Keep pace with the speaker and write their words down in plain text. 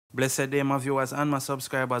Blessed day, my viewers and my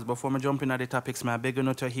subscribers. Before me jump into the topics, I beg you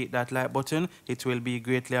not to hit that like button. It will be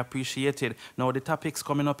greatly appreciated. Now, the topics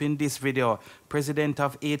coming up in this video. President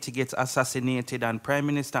of Haiti gets assassinated and Prime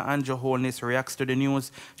Minister H0SPITALIZED reacts to the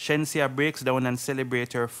news. Shenseea breaks down and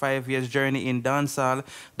celebrates her 5 years journey in dancehall.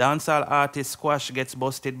 Dancehall artist Squash gets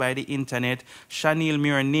busted by the internet. Chanel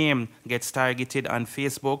Muir name gets targeted on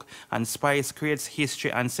Facebook. And Spice creates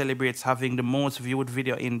history and celebrates having the most viewed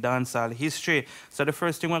video in dancehall history. So the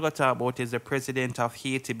first thing we're going to talk about is the president of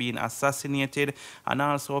Haiti being assassinated, and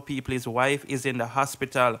also people's wife is in the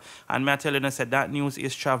hospital. And me telling you that news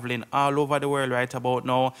is traveling all over the world right about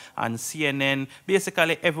now, and CNN,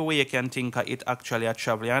 basically everywhere you can think of it actually are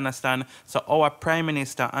traveling, you understand? So our Prime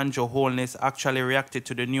Minister H0SPITALIZED actually reacted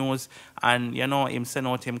to the news, and you know, him sent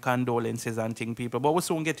out him condolences and thing, people. But we'll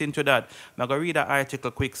soon get into that. I'm going to read the article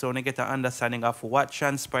quick so we get an understanding of what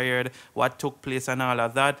transpired, what took place and all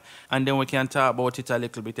of that, and then we can talk about it a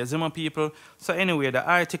little bit. As my people. So anyway, the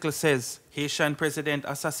article says Haitian president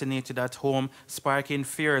assassinated at home, sparking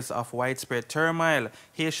fears of widespread turmoil.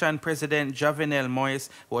 Haitian President Gvnmen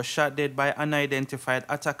was shot dead by unidentified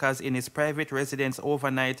attackers in his private residence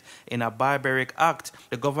overnight in a barbaric act,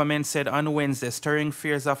 the government said on Wednesday, stirring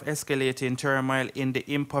fears of escalating turmoil in the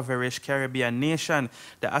impoverished Caribbean nation.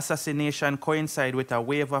 The assassination coincided with a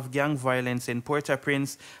wave of gang violence in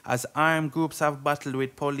Port-au-Prince as armed groups have battled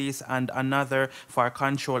with police and another for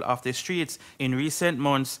control of the streets in recent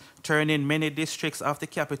months, turning many districts of the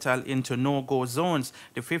capital into no-go zones.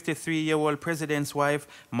 The 53-year-old president's wife,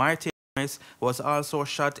 Martin, was also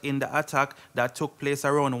shot in the attack that took place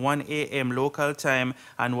around 1 a.m. local time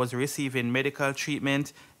and was receiving medical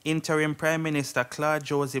treatment. Interim Prime Minister Claude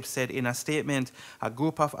Joseph said in a statement, a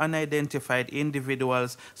group of unidentified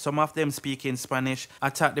individuals, some of them speaking Spanish,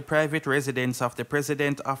 attacked the private residence of the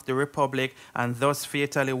President of the Republic and thus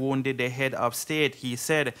fatally wounded the head of state, he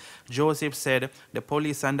said. Joseph said the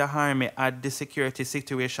police and the army had the security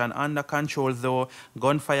situation under control, though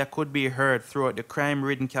gunfire could be heard throughout the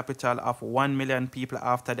crime-ridden capital of 1 million people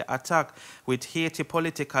after the attack. With Haiti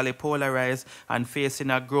politically polarized and facing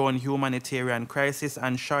a growing humanitarian crisis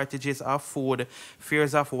and shortages of food,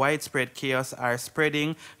 fears of widespread chaos are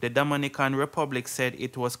spreading. The Dominican Republic said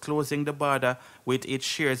it was closing the border with its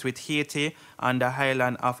shares with Haiti on the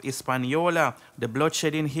island of Hispaniola. The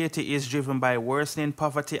bloodshed in Haiti is driven by worsening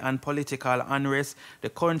poverty and political unrest. The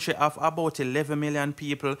country of about 11 million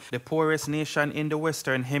people, the poorest nation in the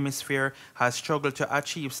Western Hemisphere, has struggled to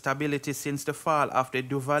achieve stability since the fall of the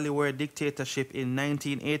Duvalier dictatorship in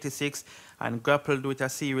 1986 and grappled with a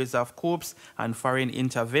series of coups and foreign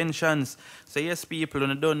interventions. So yes, people,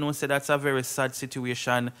 you don't know, so that's a very sad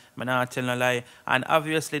situation, I'm not telling a lie. And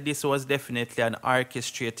obviously this was definitely an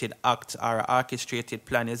orchestrated act or orchestrated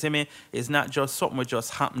plan, you see me? It's not just something that just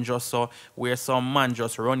happened just so, where some man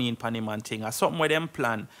just running pan him and thing, or something with them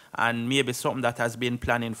plan, and maybe something that has been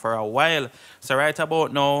planning for a while. So right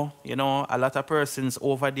about now, you know, a lot of persons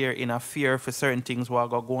over there in a fear for certain things what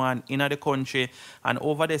go on in the country, and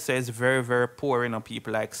over there so it's very poor, you know,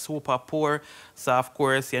 people like super poor. So of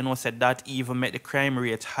course, you know, said that even make the crime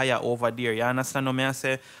rate higher over there. You understand what I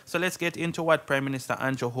say? So let's get into what Prime Minister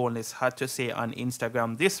H0SPITALIZED had to say on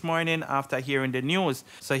Instagram this morning after hearing the news.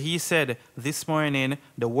 So he said, this morning,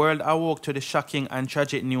 the world awoke to the shocking and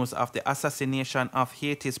tragic news of the assassination of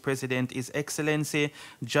Haiti's President, His Excellency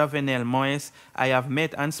Jovenel Moïse. I have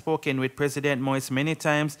met and spoken with President Moïse many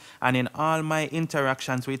times, and in all my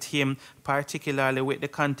interactions with him, particularly with the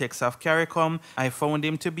context of CARICOM, I found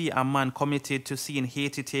him to be a man committed to seeing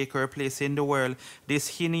Haiti take her place in the world.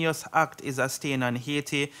 This heinous act is a stain on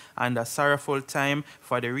Haiti and a sorrowful time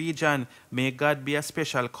for the region. May God be a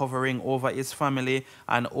special covering over his family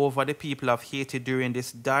and over the people of Haiti during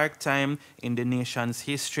this dark time in the nation's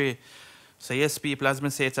history. So yes, people, as I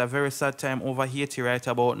say, it's a very sad time over Haiti right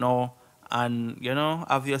about now. And, you know,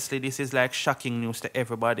 obviously this is like shocking news to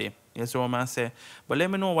everybody. Yes, what I say. But let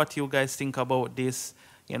me know what you guys think about this.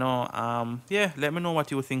 You know, yeah, let me know what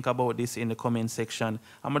you think about this in the comment section.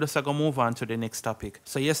 I'm just going to move on to the next topic.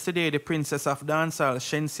 So yesterday, the Princess of Dancehall,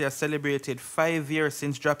 Shenseea, celebrated 5 years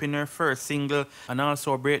since dropping her first single, and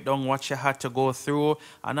also break down what she had to go through,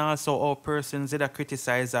 and also how persons that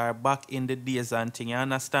criticize her back in the days and thing, you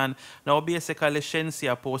understand? Now, basically,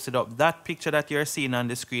 Shenseea posted up that picture that you're seeing on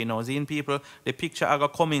the screen. Now, seeing people, the picture are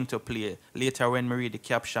going to come into play later when we read the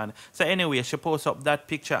caption. So anyway, she posted up that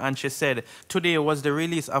picture and she said, today was the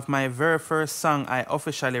release release of my very first song I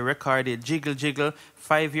officially recorded, Jiggle Jiggle,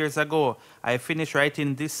 5 years ago. I finished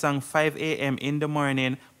writing this song 5 a.m. in the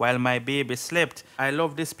morning while my baby slept. I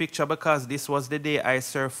love this picture because this was the day I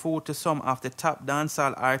served food to some of the top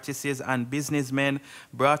dancehall artists and businessmen,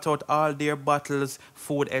 brought out all their bottles,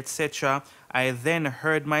 food, etc. I then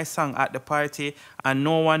heard my song at the party and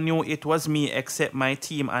no one knew it was me except my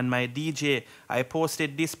team and my DJ. I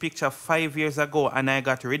posted this picture 5 years ago and I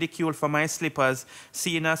got ridiculed for my slippers,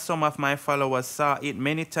 seeing as some of my followers saw it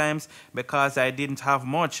many times because I didn't have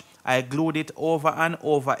much. I glued it over and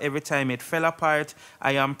over every time it fell apart.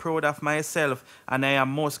 I am proud of myself and I am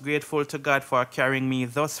most grateful to God for carrying me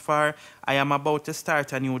thus far. I am about to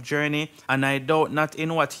start a new journey and I doubt not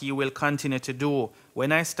in what He will continue to do.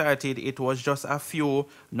 When I started, it was just a few.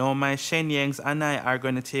 Now my Shenyengs and I are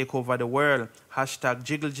going to take over the world. Hashtag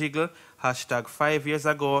Jiggle Jiggle, hashtag 5 years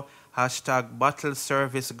ago, hashtag Bottle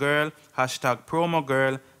Service Girl, hashtag Promo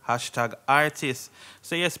Girl, hashtag artist.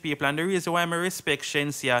 So yes, people, and the reason why I respect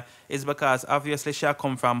Shenseea is because obviously she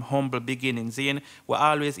come from humble beginnings. We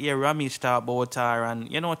always hear Ramesh talk about her and,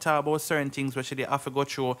 talk about certain things where she did have to go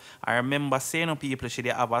through. I remember saying to people she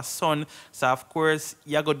did have a son. So of course,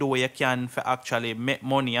 you go do what you can for actually make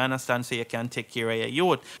money, you understand, so you can take care of your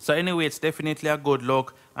youth. So anyway, it's definitely a good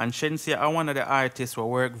look. And Shenseea are one of the artists who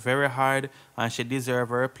work very hard and she deserves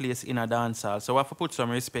her place in a dancehall. So I have to put some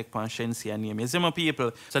respect on Shenseea name. You see my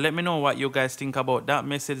people? So let me know what you guys think about that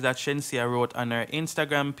message that Shenseea wrote on her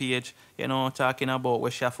Instagram page, talking about where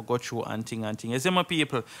she have to go through and thing and thing. You see my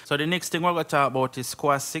people? So the next thing we're going to talk about is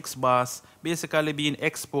Squash 6 Boss basically being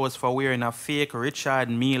exposed for wearing a fake Richard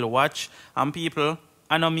Mille watch. And people,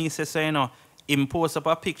 I know me say so, him post up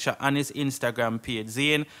a picture on his Instagram page,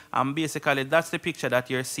 Zane, and basically that's the picture that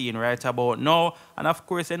you're seeing right about now. And of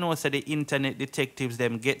course, so the internet detectives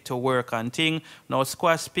them get to work and thing. Now,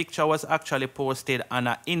 Squash picture was actually posted on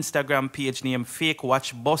an Instagram page named Fake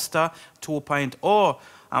Watch Buster 2.0,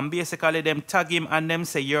 and basically them tag him and them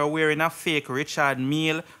say you're wearing a fake Richard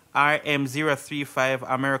Mille RM035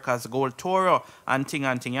 America's Gold Toro and thing,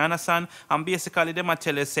 you understand? And basically them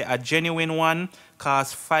tell us say a genuine one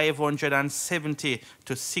costs 570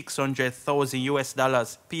 to 600,000 US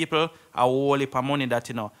dollars. People, a whole heap of money that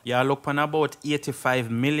you look on about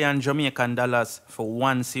 85 million Jamaican dollars for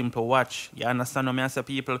one simple watch. You understand what I say,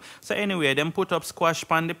 people? So anyway, them put up Squash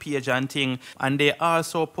on the page and thing, and they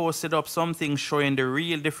also posted up something showing the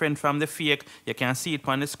real different from the fake. You can see it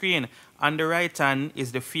on the screen. On the right hand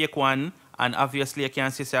is the fake one, and obviously you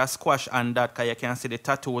can see a Squash on that because you can see the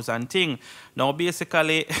tattoos and thing. Now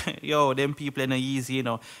basically, them people are not easy,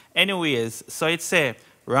 Anyways, so it's a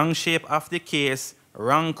wrong shape of the case,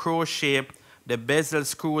 wrong crow shape, the bezel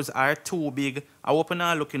screws are too big. I hope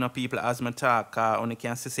not looking at people as I talk, only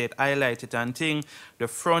can see it highlighted and thing. The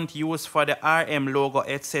front used for the RM logo,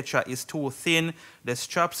 etc. is too thin. The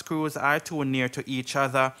strap screws are too near to each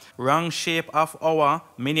other. Wrong shape of our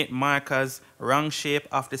minute markers. Wrong shape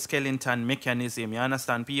of the skeleton mechanism. You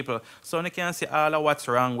understand, people? So you can see all of what's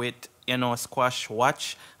wrong with Squash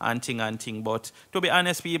watch and thing. But to be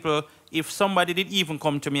honest, people, if somebody did even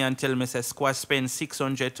come to me and tell me say Squash spend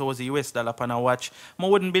 600,000 US dollar on a watch, I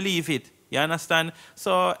wouldn't believe it. You understand?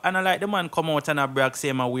 So, and I like the man come out and a brag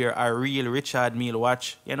say I wear a real Richard Mille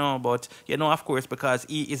watch, but, of course, because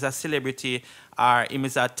he is a celebrity or him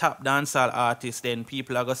is a top dancehall artist, then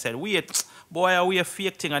people are going to say, wait, boy, I wear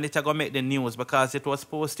fake thing and it's going to make the news because it was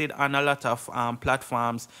posted on a lot of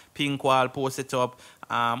platforms. Pink Wall posted it up.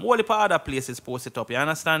 All the other places post it up, you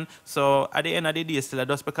understand? So at the end of the day, still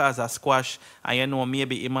just because of Squash, and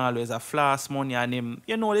maybe him always a floss money and him,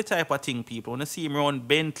 the type of thing people. When you see him around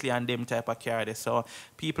Bentley and them type of car there. So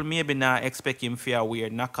people maybe not expect him for a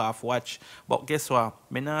weird knockoff watch. But guess what?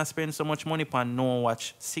 Me not spend so much money on no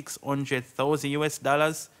watch. 600,000 US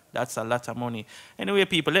dollars. That's a lot of money. Anyway,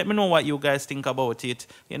 people, let me know what you guys think about it.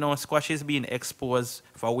 Squash is being exposed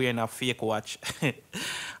for wearing a fake watch.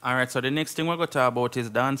 Alright, so the next thing we're going to talk about is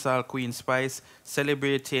dancehall Queen Spice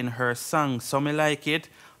celebrating her song, So Me Like It,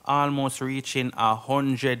 almost reaching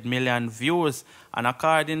 100 million views. And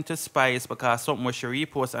according to Spice, because something where she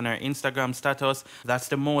reposts on her Instagram status, that's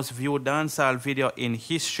the most viewed dancehall video in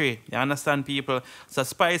history. You understand, people? So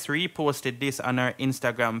Spice reposted this on her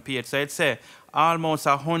Instagram page. So it says, almost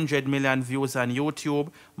 100 million views on YouTube,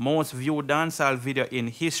 most viewed dancehall video in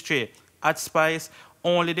history. At Spice,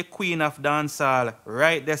 only the queen of dancehall,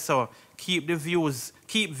 right there, so keep the views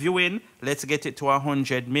Keep viewing. Let's get it to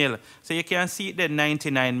 100 mil. So you can see the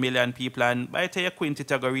 99 million people, and by the time you quint it,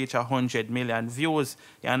 go reach 100 million views.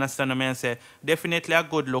 You understand what I say? Definitely a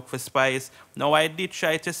good look for Spice. Now I did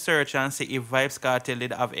try to search and see if Vybz Kartel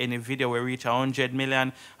did have any video where reach 100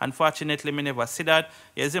 million. Unfortunately, me never see that.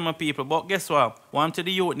 You see my people. But guess what? One to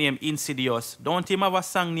the youth name Insidious. Don't him have a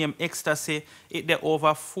song named Ecstasy? It there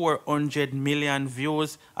over 400 million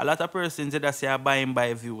views. A lot of persons that say I buy him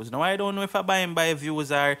by views. Now I don't know if I buy him by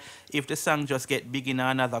views or if the song just get big in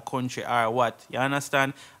another country or what. You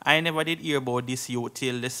understand? I never did hear about this youth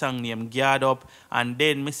till the song name Guard Up, and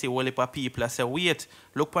then me see a whole heap of people I say, wait,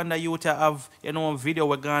 look on the youth have, you know, video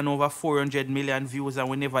we gone over 400 million views and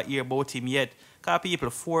we never hear about him yet. Cause people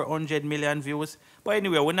 400 million views. But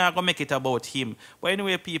anyway, we're not gonna make it about him. But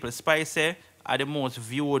anyway, people, Spice are the most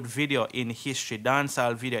viewed video in history,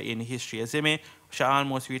 dancehall video in history. You see me? She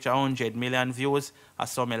almost reach 100 million views. I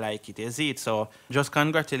saw me like it, you see it? So just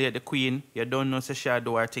congratulate the queen. You don't know so she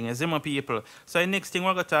do her thing. You see my people? So the next thing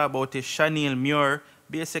we're going to talk about is Chanel Muir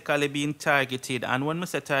basically being targeted. And when we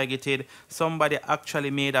say targeted, somebody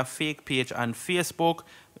actually made a fake page on Facebook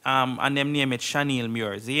and them name it Chanel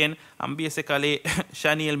Muir. And basically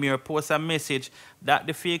Chanel Muir posts a message that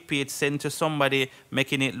the fake page sent to somebody,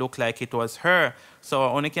 making it look like it was her. So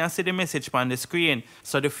only can see the message on the screen.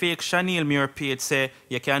 So the fake Chanel Muir page say,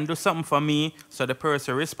 you can do something for me. So the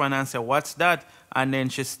person respond and say, what's that? And then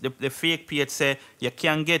the fake page say, you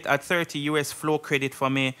can get a 30 US flow credit for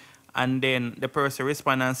me. And then the person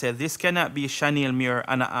respond and say, this cannot be Chanel Muir,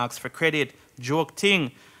 and I ask for credit. Joke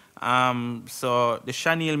thing. So the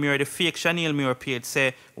Chanel Muir, the fake Chanel Muir page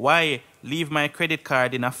say, why leave my credit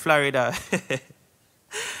card in Florida?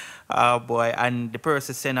 Oh boy. And the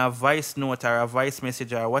person send a voice note or a voice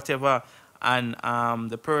message or whatever, and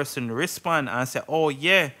the person respond and say, oh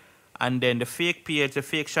yeah. And then the fake page, the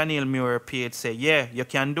fake Chanel Muir page say, yeah, you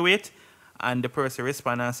can do it. And the person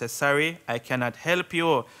respond and say, sorry, I cannot help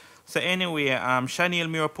you. So anyway, Chanel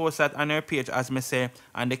Muir posted on her page, as me say,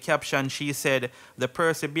 and the caption, she said, the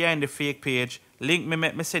person behind the fake page, link me,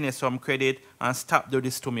 make me send you some credit and stop do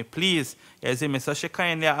this to me, please. You see me? So she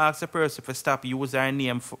kindly asked the person to stop use her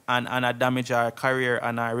name and damage her career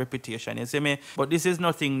and her reputation. You see me? But this is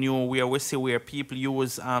nothing new where we see where people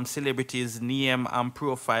use celebrities' name and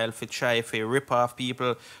profile to try to rip off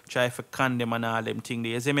people, try to condemn and all them things.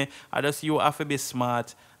 You see me? I just you have to be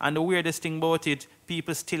smart. And the weirdest thing about it,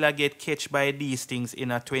 people still get catched by these things in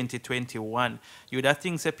a 2021. You would have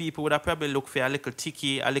things that people would have probably look for a little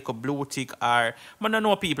ticky, a little blue tick, or I don't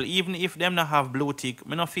know people, even if them not have blue tick,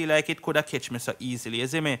 I don't feel like it could have catch me so easily, you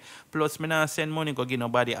see me? Plus, I not send money go give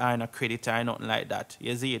nobody or no credit or nothing like that,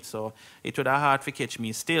 you see it? So, it would have hard to catch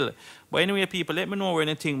me still. But anyway, people, let me know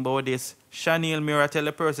anything about this. Chanel Muir tell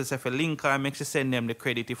the person if you link her, make sure send them the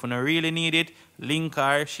credit. If you don't really need it, link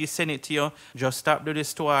her, she send it to you. Just stop do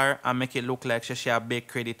this to her and make it look like she have big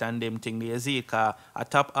credit and them thing. You see it? Because a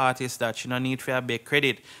top artist that she don't need for a big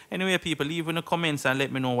credit. Anyway, people, leave in the comments and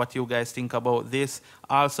let me know what you guys think about this.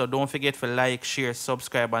 Also, don't forget to like, share,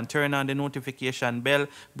 subscribe, and turn on the notification bell.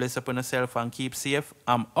 Bless upon yourself and keep safe.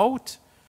 I'm out.